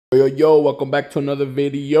Yo, welcome back to another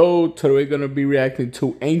video. Today we're gonna be reacting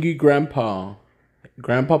to Angry Grandpa.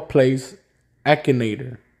 Grandpa plays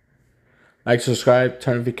Akinator. Like, subscribe,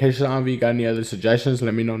 turn notifications on. If you got any other suggestions,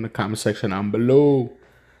 let me know in the comment section down below.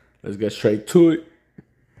 Let's get straight to it.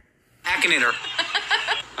 Akinator.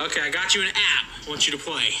 Okay, I got you an app I want you to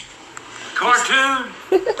play. Cartoon?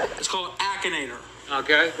 It's called Akinator.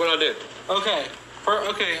 Okay, what'll I do? Okay.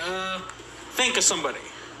 Think of somebody.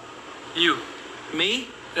 You. Me?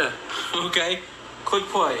 Yeah. Okay. Click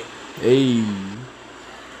play. Hey.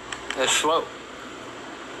 That's slow.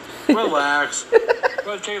 Relax.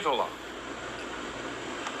 Well, it takes so long.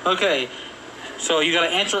 Okay. So you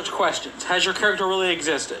gotta answer its questions. Has your character really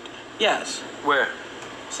existed? Yes. Where?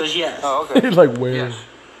 Says yes. Oh, okay. It's like where? Yes.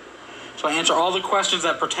 So I answer all the questions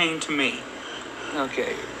that pertain to me.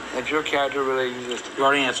 Okay. Has your character really existed? You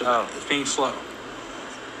already answered that. It's being slow.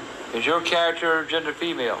 Is your character gender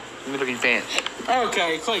female? Let me look at your pants.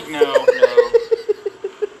 Okay, click no. No.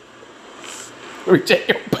 Reject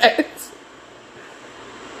your pants.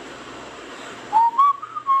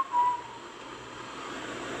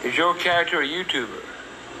 Is your character a YouTuber?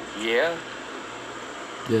 Yeah.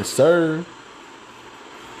 Yes, sir.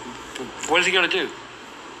 What is he gonna do?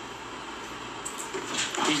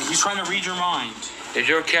 He's trying to read your mind. Is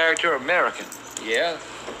your character American? Yeah.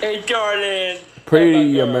 Hey, darling.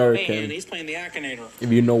 Pretty Man, American, he's playing the Akinator.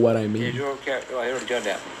 if you know what I Is mean. your character? Oh, I already done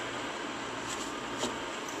that.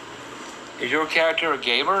 Is your character a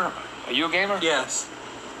gamer? Are you a gamer? Yes.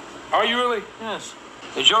 Are you really? Yes.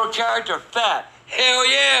 Is your character fat? Hell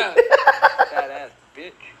yeah! Fat ass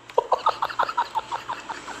bitch.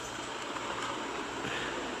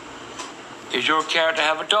 Is your character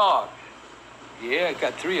have a dog? Yeah, I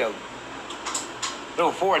got 3 of them.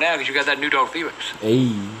 No, 4 now because you got that new dog Felix.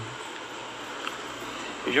 Hey.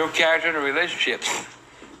 Is your character in a relationship?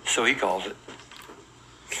 So he calls it.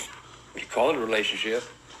 You call it a relationship.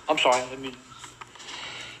 I'm sorry, let me...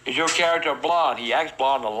 Is your character blonde? He acts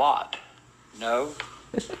blonde a lot. No.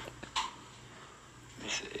 Let me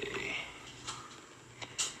see.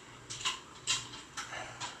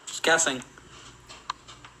 Just guessing.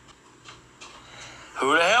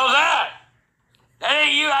 Who the hell's that? That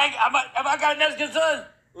ain't you. Have I got a Mexican son?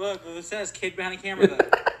 Look, it says kid behind the camera there.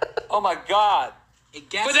 Oh my God. It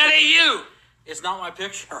guesses. But that ain't you. It's not my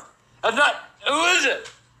picture. That's not. Who is it?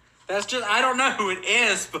 That's just, I don't know who it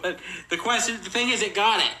is, but the thing is, it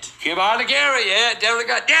got it. Kid behind the camera. Yeah, definitely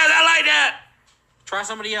got. Damn, I like that. Try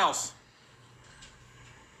somebody else.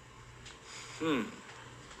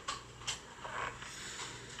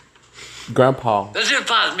 Grandpa. This shit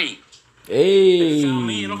finds me. Hey. If you found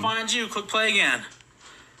me, it'll find you. Click play again.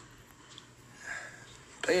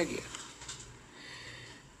 Play again.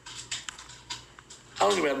 I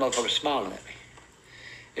don't even have that motherfucker smiling at me.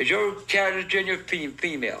 Is your character gender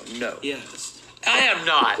female? No. Yes. I am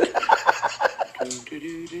not.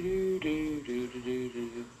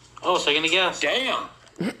 Oh, second to guess. Damn.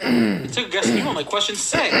 You took a guess. You on like question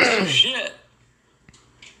 6. Oh, shit.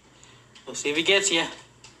 We'll see if he gets you.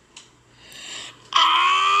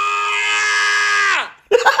 Ah!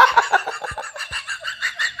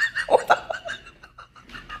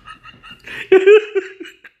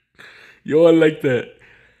 Yo, I like that.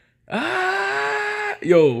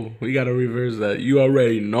 Yo, we gotta reverse that. You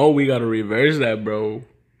already know we gotta reverse that, bro.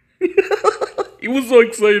 He was so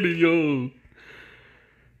excited, yo.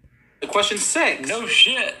 Question 6. No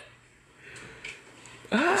shit.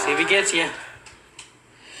 See if he gets you.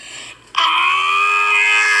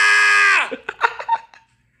 Ah!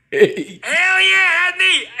 Hey. Hell yeah, that's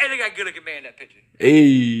me. Hey, they got good looking man in that picture.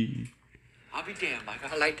 Hey. I'll be damned, Mike.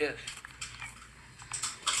 I like this.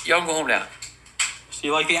 Y'all can go home now. So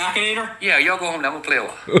you like the Akinator? Yeah, y'all go home now. I'm gonna play a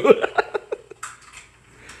while.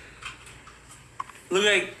 Look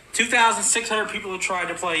like 2,600 people have tried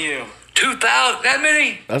to play you. 2,000? That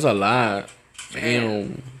many? That's a lot.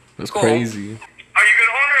 Damn. That's Go crazy. Are you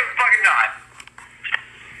gonna order or fucking not?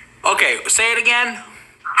 Okay, say it again.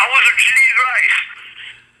 I want some cheese rice.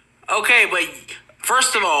 Okay, but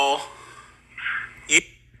first of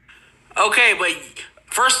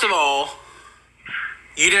all,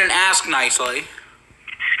 you didn't ask nicely.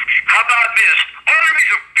 How about this? Order me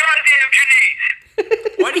some goddamn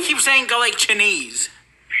Chinese. Why do you keep saying go like Chinese?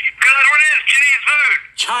 Because that's what it is, Chinese food.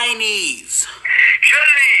 Chinese.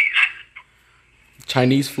 Chinese.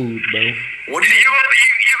 Chinese food, bro. What do You you gonna order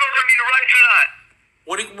me the rice or not?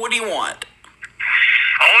 what do you want?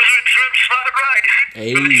 I want some shrimp fried rice.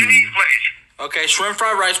 Hey. From the Chinese place. Okay, shrimp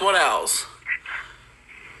fried rice. What else?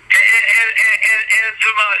 And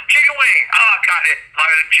some chicken wings. Oh, God, I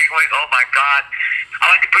love chicken wings. Oh, my God. I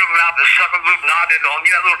like to put them out the sucker little knot in on, you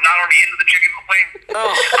know, that little knot on the end of the chicken wing. Oh.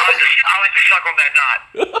 I like to suck on that knot.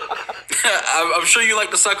 I'm sure you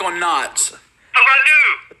like to suck on knots. Oh, I do.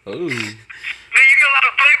 Ooh. Man, you get a lot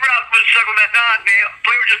of flavor out of suck on that knot, man.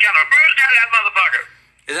 Flavor just kind of burst out of that motherfucker.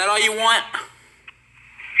 Is that all you want?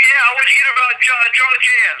 Yeah, I want you to get about Charlie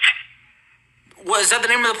Chan's. What, is that the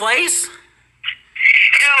name of the place?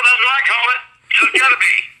 Hell, that's what I call it. So it's gotta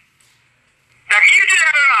be. Now, can you do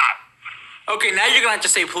that or not? Okay, now you're gonna have to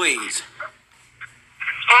say please.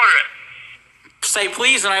 Order it. Say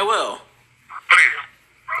please and I will. Please.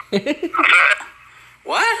 I said it.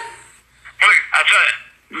 What? Please. I said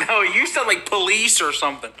it. No, you sound like police or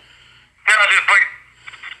something. Yeah, I said please.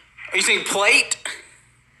 Are you saying plate?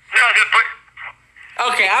 Yeah, I said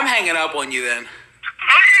please. Okay, I'm hanging up on you then.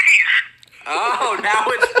 Please. Oh, now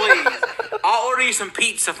it's please. I'll order you some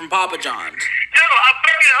pizza from Papa John's. No, I'm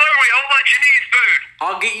fucking hungry. I want Chinese food.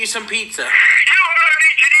 I'll get you some pizza. You order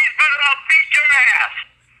me Chinese food and I'll beat your ass.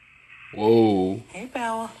 Whoa. Hey,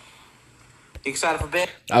 Bella. You excited for bed?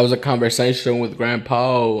 That was a conversation with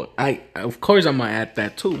Grandpa. Of course, I'm gonna add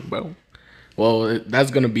that too, bro. Well, that's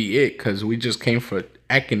gonna be it, cause we just came for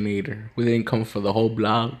Akinator. We didn't come for the whole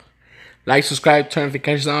blog. Like, subscribe, turn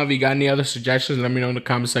notifications on. If you got any other suggestions, let me know in the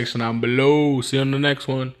comment section down below. See you on the next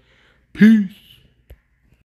one. Peace.